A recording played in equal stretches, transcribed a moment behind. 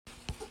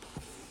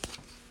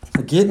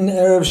Gittin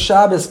Erev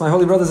Shabbos, my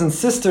holy brothers and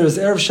sisters,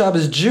 Erev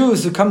Shabbos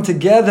Jews who come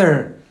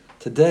together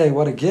today.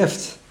 What a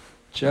gift.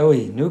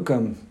 Joey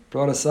Newcomb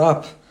brought us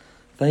up.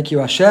 Thank you,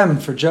 Hashem,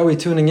 for Joey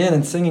tuning in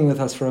and singing with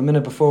us for a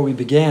minute before we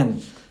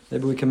began.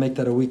 Maybe we can make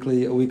that a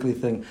weekly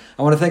thing.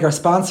 I want to thank our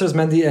sponsors,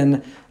 Mendy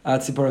and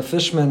Tzipora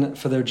Fishman,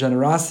 for their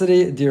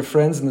generosity. Dear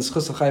friends, in the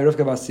Schus of Chai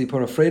Rivka Bas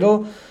Tzipora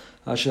Freidel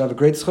should have a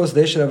great schus.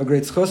 They should have a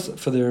great schus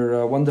for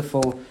their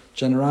wonderful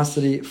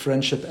generosity,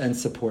 friendship, and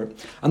support.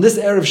 On this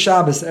Erev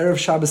Shabbos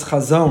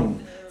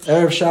Chazon,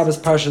 Erev Shabbos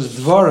Parshas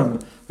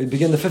Dvarim, we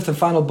begin the fifth and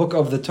final book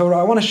of the Torah.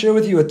 I want to share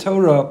with you a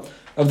Torah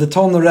of the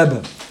Tolna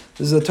Rebbe.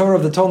 This is a Torah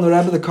of the Tolna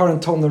Rebbe, the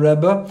current Tolna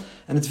Rebbe,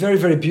 and it's very,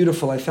 very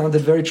beautiful. I found it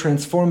very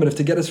transformative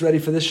to get us ready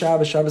for this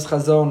Shabbos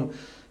Chazon.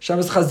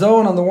 Shabbos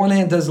Chazon, on the one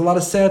hand, there's a lot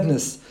of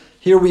sadness.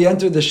 Here we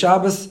enter the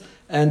Shabbos,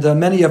 and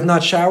many have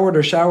not showered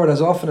or showered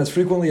as often, as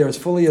frequently, or as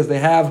fully as they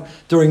have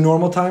during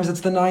normal times. It's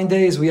the 9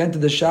 days. We enter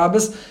the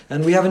Shabbos,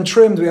 and we haven't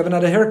trimmed, we haven't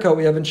had a haircut,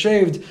 we haven't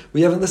shaved,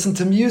 we haven't listened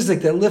to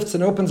music that lifts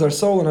and opens our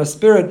soul and our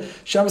spirit.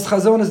 Shabbos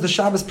Chazon is the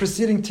Shabbos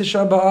preceding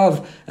Tisha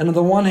B'Av, and on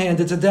the one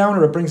hand, it's a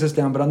downer, it brings us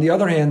down. But on the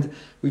other hand,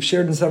 we've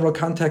shared in several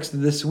contexts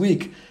this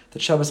week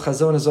that Shabbos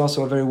Chazon is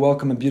also a very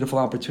welcome and beautiful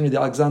opportunity. The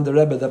Alexander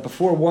Rebbe, that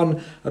before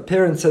a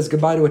parent says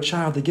goodbye to a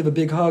child, they give a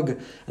big hug.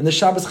 And the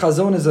Shabbos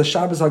Chazon is a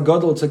Shabbos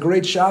HaGadol. It's a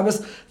great Shabbos.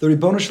 The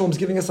Ribbono Shalom is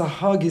giving us a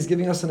hug. He's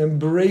giving us an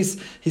embrace.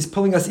 He's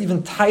pulling us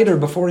even tighter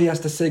before he has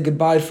to say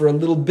goodbye for a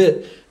little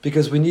bit,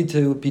 because we need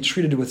to be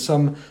treated with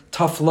some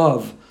tough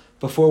love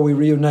before we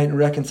reunite and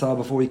reconcile,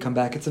 before we come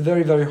back. It's a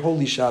very, very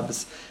holy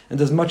Shabbos.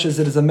 And as much as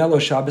it is a mellow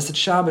Shabbos, it's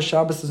Shabbos.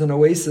 Shabbos is an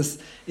oasis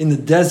in the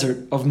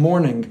desert of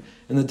mourning,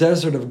 in the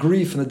desert of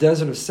grief, in the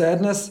desert of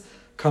sadness,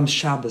 comes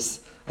Shabbos,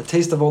 a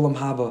taste of Olam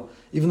Haba.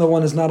 Even though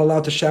one is not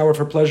allowed to shower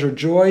for pleasure or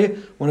joy,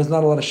 one is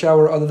not allowed to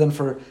shower other than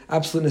for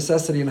absolute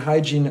necessity and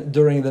hygiene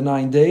during the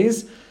 9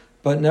 days,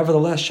 but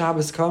nevertheless,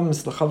 Shabbos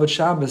comes, the Chavod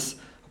Shabbos,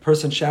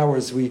 person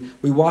showers, we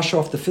wash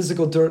off the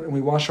physical dirt and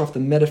we wash off the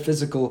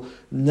metaphysical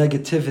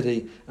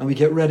negativity, and we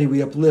get ready,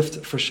 we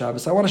uplift for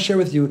Shabbos. I want to share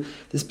with you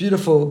this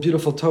beautiful,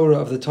 beautiful Torah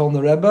of the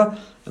Tolna Rebbe,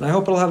 and I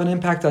hope it'll have an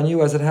impact on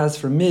you as it has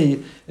for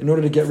me, in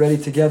order to get ready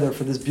together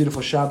for this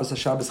beautiful Shabbos, a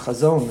Shabbos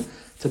Chazon,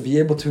 to be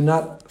able to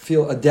not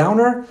feel a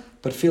downer,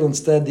 but feel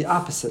instead the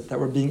opposite, that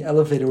we're being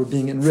elevated, we're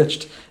being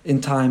enriched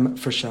in time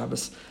for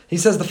Shabbos. He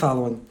says the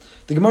following.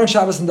 The Gemara in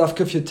Shabbos and Daf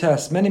Kuf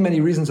Yutes,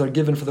 many reasons are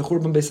given for the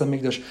Churban Beis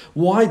HaMikdash.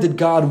 Why did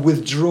God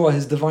withdraw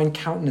His divine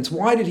countenance?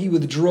 Why did He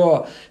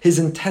withdraw His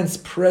intense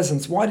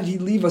presence? Why did He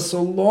leave us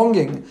so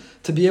longing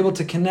to be able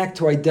to connect,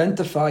 to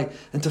identify,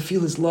 and to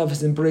feel His love,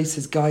 His embrace,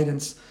 His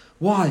guidance?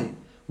 Why?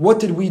 What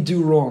did we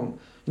do wrong?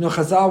 You know,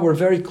 Chazal were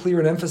very clear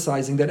in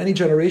emphasizing that any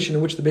generation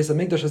in which the Beis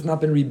HaMikdash has not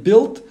been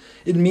rebuilt,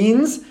 it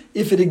means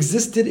if it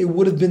existed, it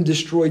would have been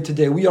destroyed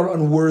today. We are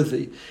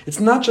unworthy. It's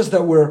not just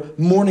that we're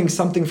mourning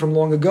something from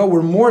long ago,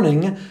 we're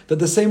mourning that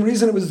the same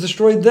reason it was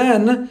destroyed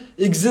then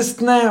exists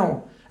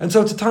now. And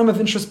so it's a time of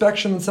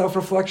introspection and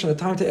self-reflection, a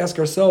time to ask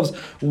ourselves,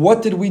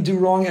 what did we do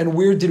wrong and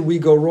where did we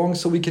go wrong,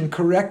 so we can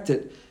correct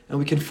it and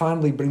we can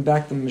finally bring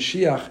back the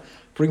Mashiach,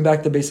 bring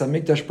back the Beis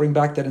HaMikdash, bring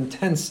back that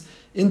intense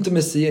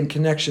intimacy and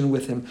connection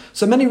with Him.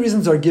 So many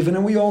reasons are given,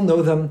 and we all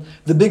know them.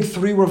 The big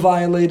three were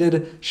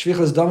violated: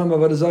 shvichas damim,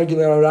 avodas zarah, gilui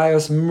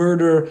arayos,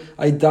 murder,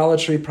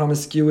 idolatry,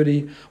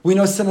 promiscuity. We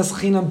know sinas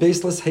chinam,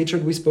 baseless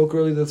hatred. We spoke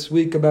earlier this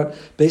week about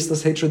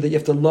baseless hatred, that you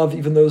have to love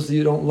even those that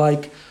you don't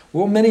like.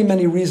 Well,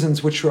 many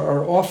reasons which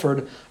are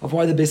offered of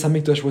why the Beis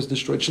HaMikdash was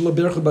destroyed. Shelo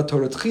birchu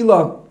b'Torah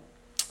tchila,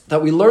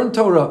 that we learned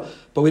Torah,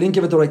 but we didn't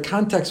give it the right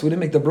context, we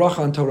didn't make the bracha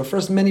on Torah.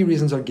 First, many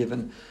reasons are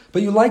given.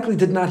 But you likely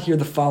did not hear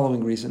the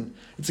following reason.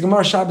 It's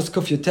Gemara Shabbos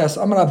Kuf Yutes,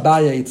 Amar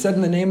Abaye. It said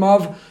in the name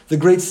of the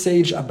great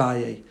sage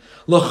Abaye,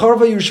 Lo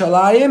charva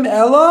Yerushalayim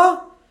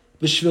ela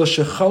b'shvil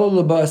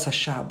shechalu leba es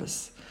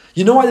haShabbos.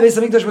 You know why the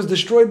Beis HaMikdash was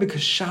destroyed?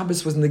 Because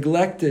Shabbos was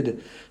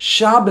neglected.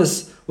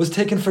 Shabbos was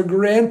taken for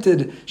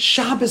granted.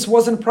 Shabbos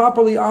wasn't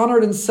properly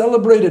honored and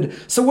celebrated.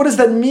 So what does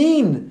that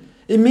mean?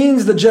 It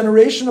means the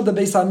generation of the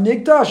Beis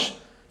HaMikdash,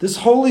 this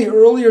holy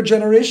earlier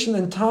generation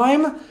in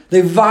time,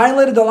 they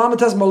violated the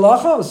Lamites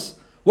Malachos.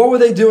 What were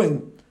they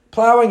doing?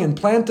 Plowing and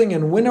planting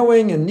and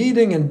winnowing and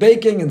kneading and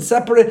baking and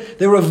separate.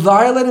 They were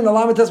violating the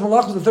Lamites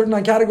Malachos, the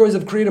 39 categories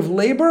of creative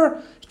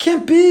labor. It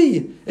can't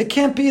be. It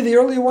can't be. The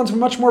earlier ones were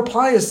much more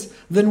pious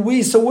than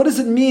we. So what does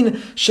it mean?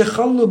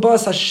 Shechalu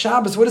bas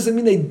haShabbos. What does it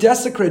mean? They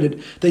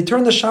desecrated. They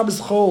turned the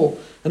Shabbos chol.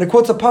 And it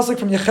quotes a pasuk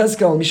from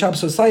Yechezkel, Mishab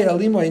Sosai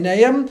Alimu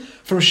Einayim.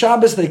 From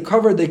Shabbos they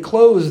covered, they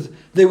closed,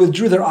 they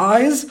withdrew their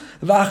eyes.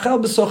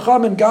 V'achel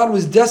b'socham, and God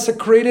was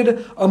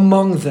desecrated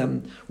among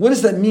them. What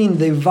does that mean?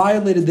 They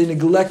violated, they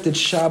neglected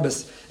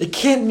Shabbos. It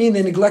can't mean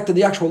they neglected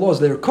the actual laws.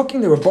 They were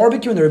cooking, they were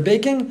barbecuing, they were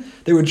baking,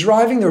 they were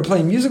driving, they were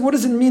playing music. What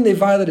does it mean they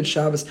violated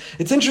Shabbos?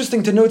 It's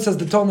interesting to note, says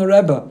the Tolna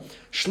Rebbe,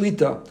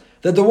 Shlita,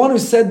 that the one who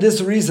said this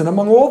reason,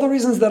 among all the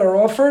reasons that are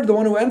offered, the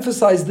one who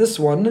emphasized this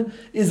one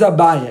is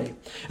Abaye.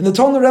 And the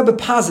Tolna Rebbe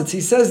posits,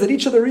 he says that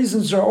each of the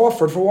reasons are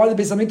offered for why the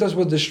Beis HaMikdash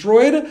was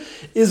destroyed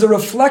is a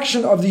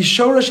reflection of the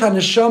Shoresh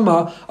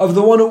HaNeshama of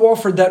the one who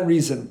offered that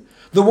reason.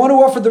 The one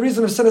who offered the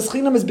reason of sinas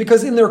chinam is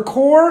because in their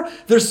core,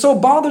 they're so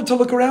bothered to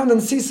look around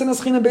and see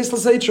sinas chinam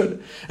baseless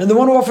hatred. And the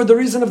one who offered the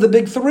reason of the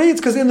big three,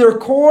 it's because in their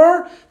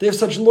core, they have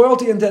such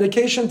loyalty and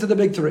dedication to the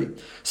big three.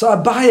 So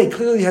Abaye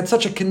clearly had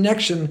such a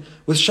connection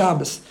with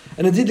Shabbos.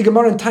 And indeed the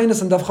Gemara in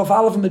Tainus and Daf Chaf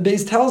Aleph and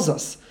Beis tells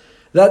us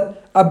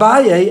that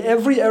Abaye,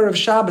 every Erev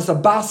Shabbos, a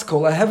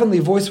baskol, a heavenly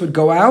voice would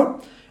go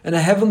out, and a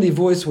heavenly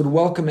voice would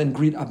welcome and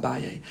greet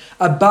Abaye.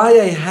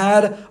 Abaye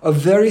had a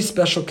very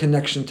special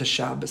connection to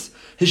Shabbos.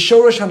 His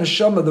Shoresh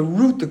HaNeshama, the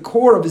root, the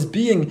core of his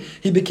being,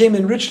 he became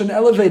enriched and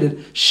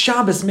elevated.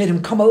 Shabbos made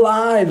him come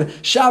alive.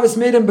 Shabbos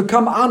made him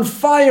become on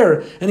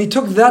fire. And he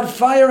took that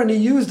fire and he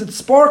used its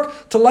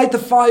spark to light the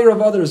fire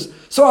of others.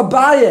 So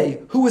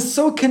Abaye, who was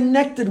so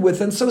connected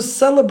with and so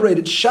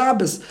celebrated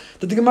Shabbos,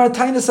 that the Gemara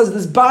Taina says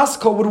this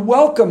baskol would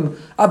welcome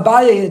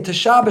Abaye to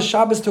Shabbos,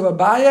 Shabbos to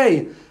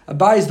Abaye.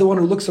 Abaye is the one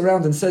who looks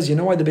around and says, you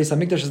know why the Beis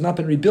HaMikdash has not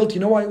been rebuilt?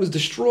 You know why it was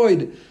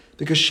destroyed?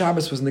 Because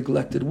Shabbos was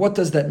neglected. What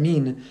does that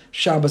mean,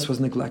 Shabbos was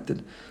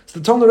neglected? So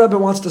the Tolner Rebbe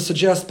wants to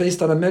suggest,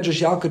 based on a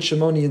Medrash Yalkut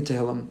Shimoni in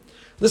Tehillim.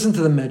 Listen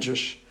to the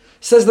Medrash.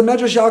 Says the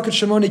Medrash Yalkut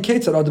Shimoni,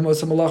 Ketzar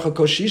Adamos HaMalacha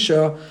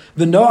Koshisha,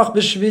 V'noach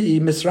B'shvi'i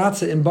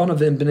Misratze Im Bana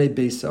V'im B'nei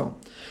Beiso.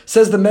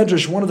 Says the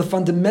Medrash, one of the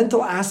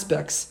fundamental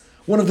aspects,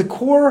 one of the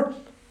core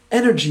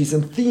energies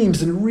and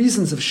themes and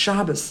reasons of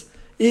Shabbos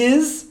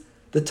is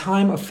the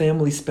time a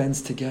family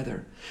spends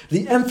together.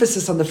 The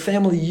emphasis on the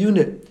family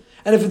unit.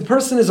 And if the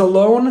person is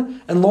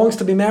alone and longs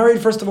to be married,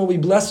 first of all, we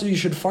bless you. You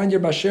should find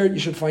your bashert, you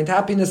should find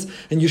happiness,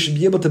 and you should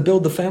be able to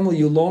build the family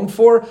you long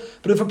for.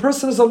 But if a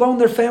person is alone,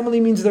 their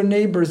family means their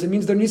neighbors, it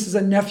means their nieces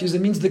and nephews,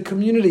 it means the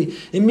community,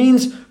 it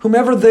means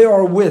whomever they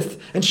are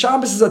with. And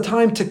Shabbos is a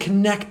time to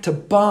connect, to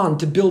bond,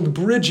 to build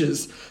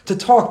bridges, to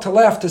talk, to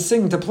laugh, to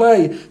sing, to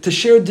play, to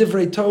share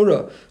divrei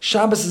Torah.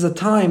 Shabbos is a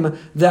time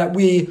that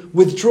we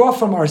withdraw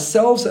from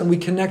ourselves and we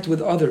connect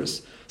with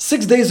others.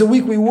 6 days a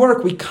week we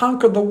work, we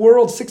conquer the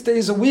world. 6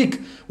 days a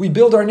week we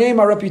build our name,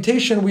 our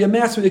reputation, we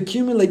amass, we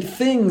accumulate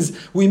things,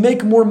 we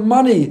make more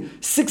money.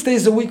 6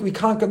 days a week we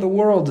conquer the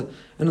world.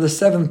 And on the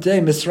seventh day,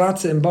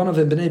 Misratze and Banav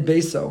and Bnei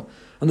Beiso,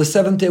 on the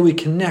seventh day we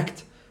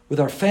connect with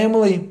our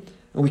family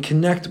and we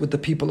connect with the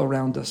people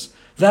around us.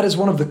 That is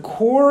one of the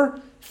core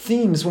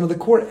themes, one of the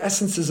core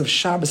essences of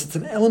Shabbos. It's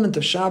an element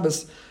of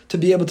Shabbos to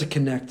be able to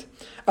connect.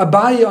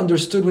 Abaye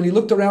understood when he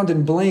looked around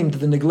and blamed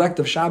the neglect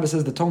of Shabbos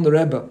as the Tolner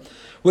Rebbe.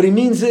 What he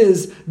means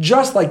is,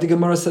 just like the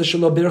Gemara says,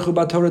 Shelo birchu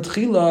b'Torah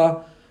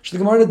tchila, the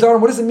Gemara in the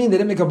Dharm, what does it mean? They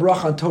didn't make a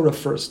bracha on Torah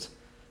first.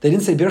 They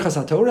didn't say Birchas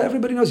HaTorah.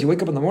 Everybody knows. You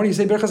wake up in the morning, you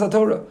say Birchas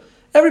HaTorah.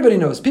 Everybody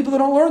knows. People that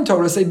don't learn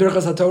Torah say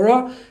Birchas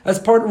HaTorah as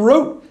part of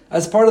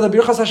the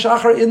Birchas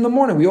HaShachar in the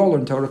morning. We all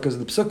learn Torah because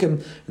the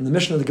Psukim and the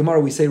Mishnah of the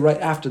Gemara we say right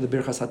after the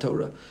Birchas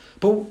HaTorah.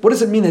 But what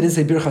does it mean they didn't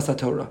say Birchas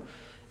HaTorah?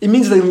 It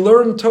means they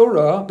learn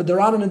Torah, but the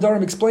Ran and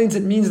Nedarim explains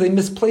it means they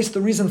misplaced the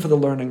reason for the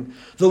learning.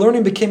 The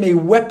learning became a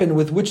weapon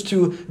with which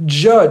to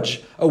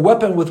judge, a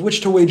weapon with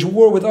which to wage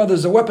war with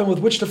others, a weapon with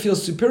which to feel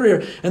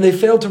superior, and they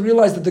failed to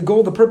realize that the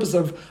goal, the purpose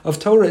of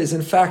Torah is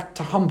in fact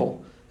to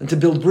humble and to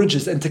build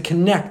bridges and to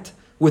connect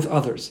with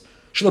others.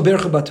 Shelo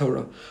birchu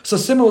b'Torah. So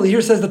similarly,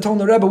 here says the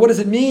Tolner Rebbe, what does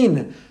it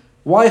mean?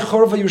 Why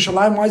Chorva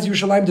Yerushalayim? Why is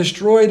Yerushalayim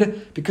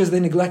destroyed? Because they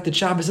neglected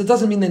Shabbos. It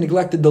doesn't mean they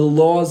neglected the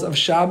laws of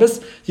Shabbos.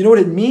 You know what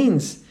it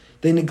means?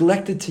 They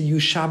neglected to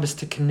use Shabbos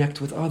to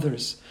connect with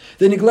others.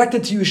 They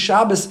neglected to use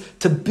Shabbos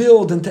to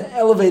build and to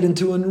elevate and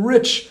to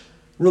enrich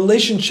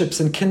relationships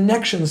and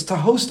connections, to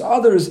host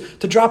others,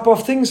 to drop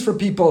off things for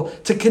people,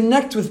 to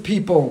connect with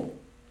people.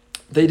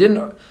 They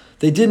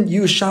didn't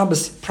use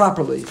Shabbos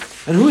properly.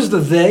 And who's the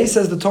they,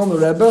 says the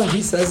Tolner Rebbe?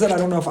 He says it, I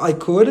don't know if I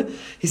could.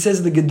 He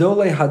says the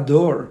Gedolei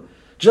Hador.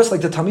 Just like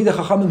the Talmidei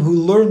Chachamim who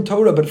learned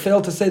Torah but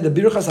failed to say the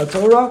Birchas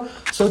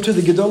HaTorah, so too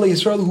the Gedolei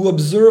Yisrael who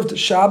observed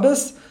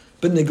Shabbos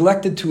but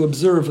neglected to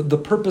observe the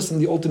purpose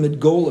and the ultimate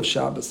goal of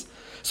Shabbos.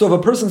 So if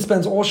a person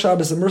spends all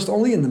Shabbos immersed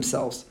only in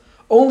themselves,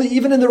 only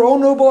even in their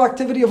own noble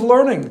activity of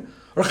learning,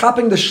 or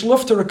chapping the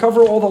shluf to recover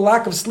all the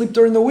lack of sleep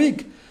during the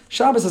week,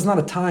 Shabbos is not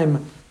a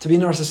time to be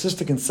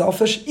narcissistic and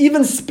selfish,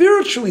 even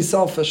spiritually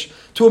selfish,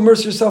 to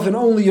immerse yourself in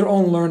only your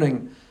own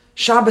learning.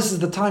 Shabbos is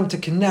the time to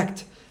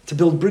connect, to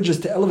build bridges,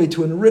 to elevate,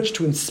 to enrich,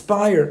 to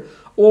inspire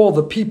all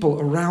the people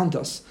around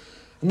us.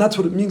 And that's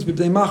what it means. You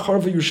know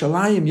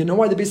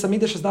why the Beis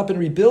HaMikdash has not been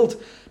rebuilt?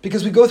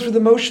 Because we go through the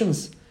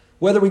motions.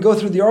 Whether we go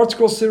through the Art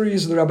Scroll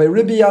series, or the Rabbi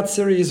Ribiyat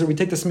series, or we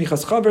take the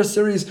Smichas Chaver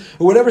series,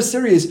 or whatever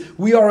series,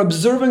 we are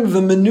observing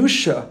the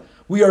minutiae.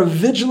 We are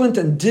vigilant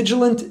and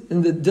diligent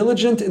in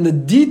the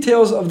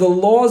details of the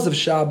laws of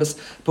Shabbos.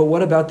 But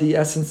what about the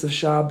essence of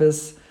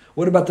Shabbos?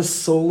 What about the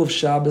soul of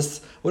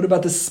Shabbos? What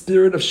about the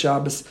spirit of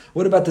Shabbos?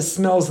 What about the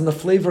smells and the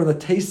flavor and the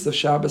tastes of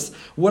Shabbos?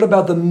 What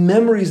about the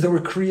memories that we're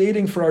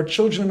creating for our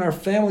children and our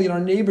family and our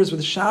neighbors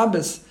with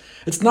Shabbos?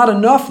 It's not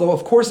enough, though.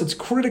 Of course, it's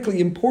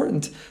critically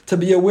important to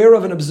be aware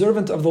of and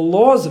observant of the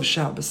laws of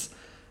Shabbos.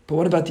 But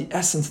what about the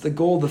essence, the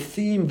goal, the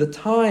theme, the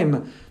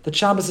time that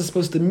Shabbos is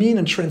supposed to mean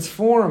and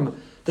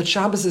transform, that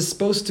Shabbos is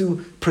supposed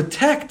to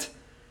protect,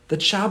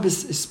 that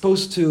Shabbos is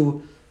supposed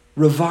to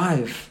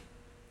revive,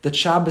 that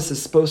Shabbos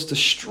is supposed to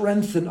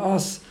strengthen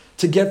us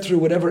to get through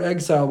whatever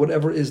exile,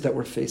 whatever it is that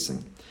we're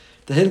facing.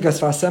 The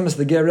Hilgas Vasemis,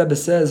 the Ger Rebbe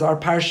says, our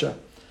Parsha,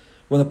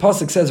 when the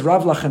Pasuk says,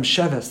 Rav Lachem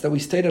Sheves, that we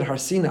stayed at Har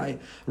Sinai,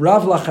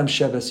 Rav Lachem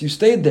Sheves, you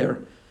stayed there,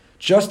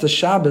 just as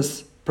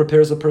Shabbos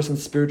prepares a person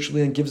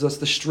spiritually and gives us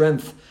the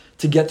strength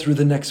to get through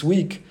the next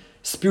week.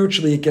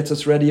 Spiritually, it gets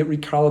us ready, it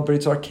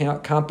recalibrates our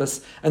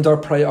compass and our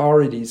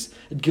priorities.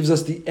 It gives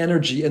us the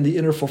energy and the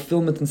inner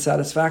fulfillment and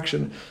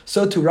satisfaction.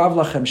 So to Rav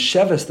Lachem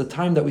Sheves, the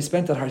time that we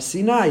spent at Har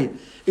Sinai,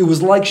 it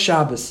was like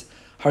Shabbos.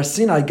 Har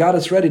Sinai got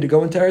us ready to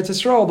go into Eretz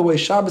Yisrael the way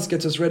Shabbos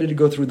gets us ready to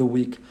go through the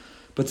week.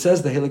 But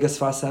says the Hilgas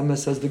Sfas Emes,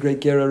 says the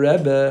great Ger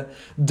Rebbe,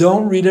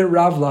 don't read it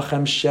Rav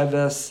Lachem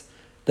Sheves,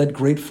 that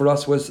great for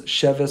us was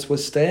Sheves,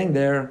 was staying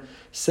there.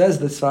 Says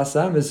the Sfas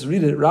Emes,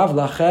 read it Rav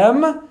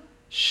Lachem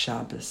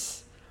Shabbos.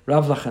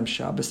 Rav Lachem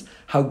Shabbos.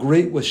 How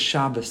great was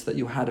Shabbos that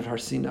you had at Har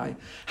Sinai.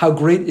 How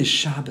great is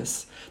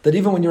Shabbos. That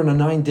even when you're in a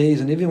 9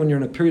 days, and even when you're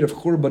in a period of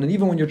Churban, and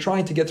even when you're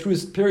trying to get through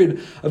this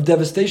period of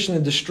devastation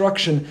and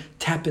destruction,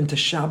 tap into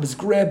Shabbos,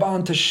 grab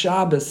onto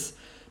Shabbos.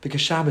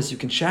 Because Shabbos you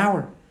can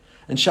shower.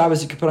 And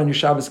Shabbos you can put on your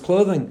Shabbos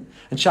clothing.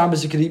 And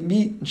Shabbos you can eat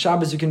meat. And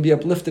Shabbos you can be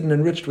uplifted and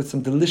enriched with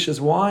some delicious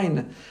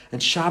wine.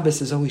 And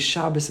Shabbos is always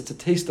Shabbos. It's a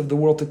taste of the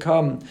world to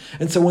come.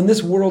 And so when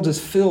this world is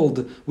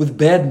filled with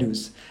bad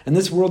news, and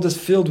this world is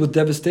filled with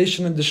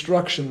devastation and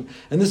destruction,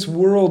 and this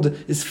world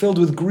is filled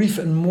with grief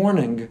and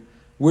mourning,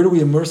 where do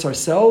we immerse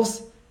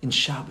ourselves? In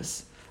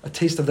Shabbos. A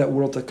taste of that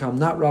world to come.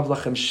 Not Rav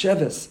Lachem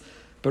Sheves,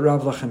 but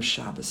Rav Lachem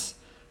Shabbos.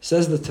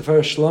 Says the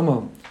Tiferes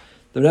Shlomo,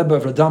 the Rebbe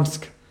of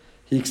Radomsk,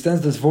 he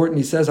extends this vort and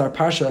he says, our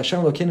Parsha,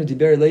 Hashem Elokeinu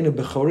diber eleinu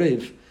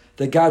b'chorev,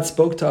 that God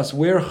spoke to us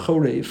where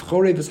Chorev.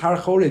 Chorev is Har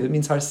Chorev, it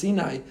means Har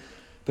Sinai.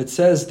 But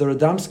says the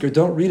Radomsker,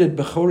 don't read it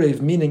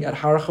b'chorev, meaning at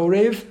Har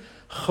Chorev,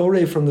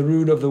 Chorev from the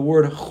root of the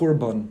word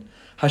Churban.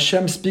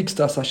 Hashem speaks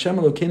to us, Hashem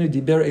Elokeinu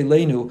diber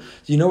eleinu.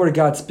 Do you know where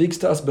God speaks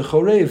to us?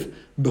 B'chorev,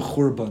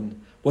 b'churban.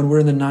 When we're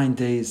in the 9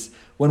 days,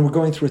 when we're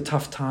going through a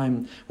tough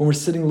time, when we're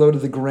sitting low to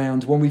the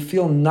ground, when we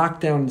feel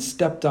knocked down and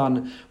stepped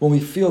on, when we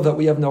feel that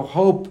we have no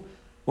hope,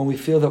 when we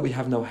feel that we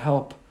have no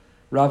help.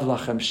 Rav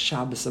Lachem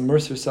Shabbos,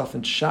 immerse yourself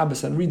in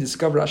Shabbos and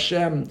rediscover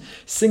Hashem.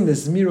 Sing the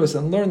Zmiros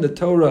and learn the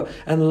Torah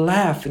and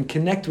laugh and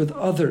connect with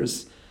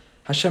others.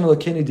 Hashem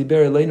Elokeinu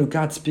diber eleinu,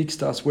 God speaks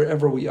to us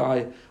wherever we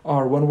are,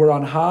 when we're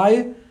on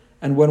high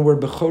and when we're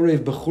b'chorev,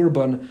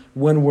 b'churban,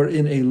 when we're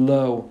in a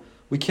low.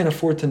 We can't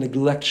afford to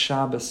neglect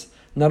Shabbos.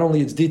 Not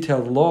only its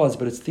detailed laws,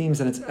 but its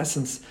themes and its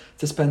essence,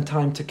 to spend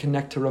time to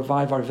connect, to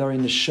revive our very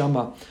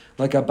neshama,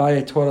 like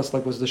Abaye taught us,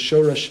 like was the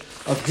shoresh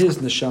of his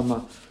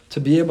neshama, to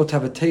be able to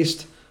have a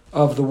taste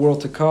of the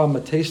world to come,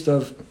 a taste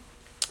of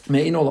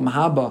Me'in Olam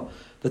Haba,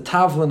 the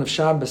tavlin of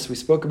Shabbos. We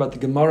spoke about the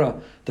Gemara,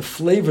 the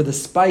flavor, the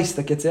spice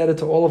that gets added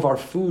to all of our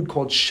food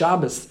called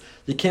Shabbos.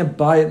 You can't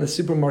buy it in the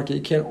supermarket,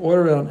 you can't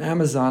order it on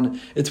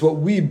Amazon. It's what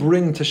we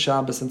bring to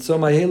Shabbos. And so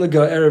my Heilige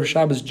Erev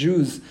Shabbos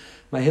Jews,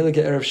 my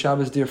Heilige Erev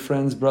Shabbos, dear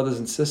friends, brothers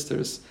and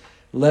sisters,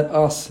 let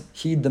us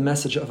heed the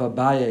message of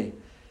Abaye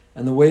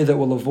and the way that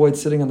we'll avoid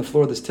sitting on the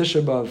floor of this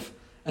Tisha B'Av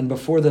and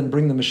before then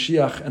bring the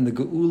Mashiach and the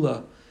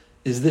Geula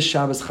is this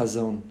Shabbos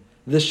Chazon.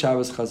 This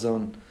Shabbos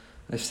Chazon.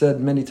 I've said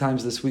many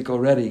times this week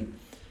already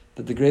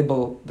that the great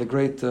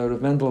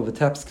Rav Mendel of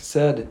Vitebsk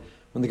said,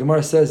 when the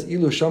Gemara says,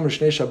 Ilu Shomer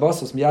Shnei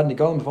Shabbosos Miyad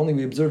Nigalim, if only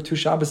we observe 2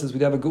 Shabbos,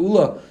 we'd have a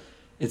Geula.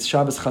 It's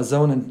Shabbos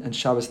Chazon and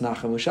Shabbos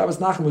Nachem. Well, Shabbos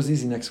Nachem was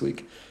easy next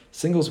week.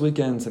 Singles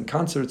weekends and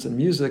concerts and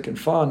music and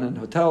fun and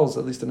hotels,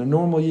 at least in a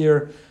normal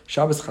year.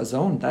 Shabbos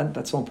Chazon,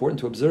 that's so important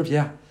to observe.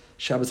 Yeah,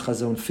 Shabbos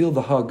Chazon. Feel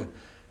the hug.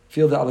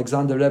 Feel the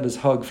Alexander Rebbe's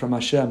hug from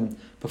Hashem.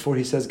 Before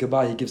he says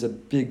goodbye, he gives a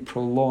big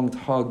prolonged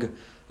hug,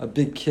 a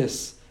big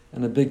kiss,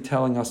 and a big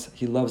telling us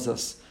he loves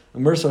us.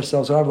 Immerse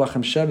ourselves, Rav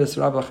Lachem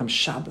Sheves, Rav Lachem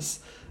Shabbos.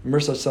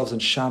 Immerse ourselves in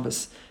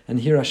Shabbos and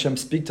hear Hashem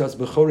speak to us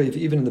b'chorev,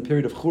 even in the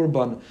period of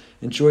Churban.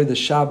 Enjoy the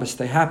Shabbos.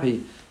 Stay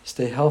happy,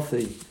 stay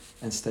healthy,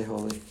 and stay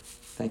holy.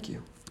 Thank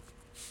you.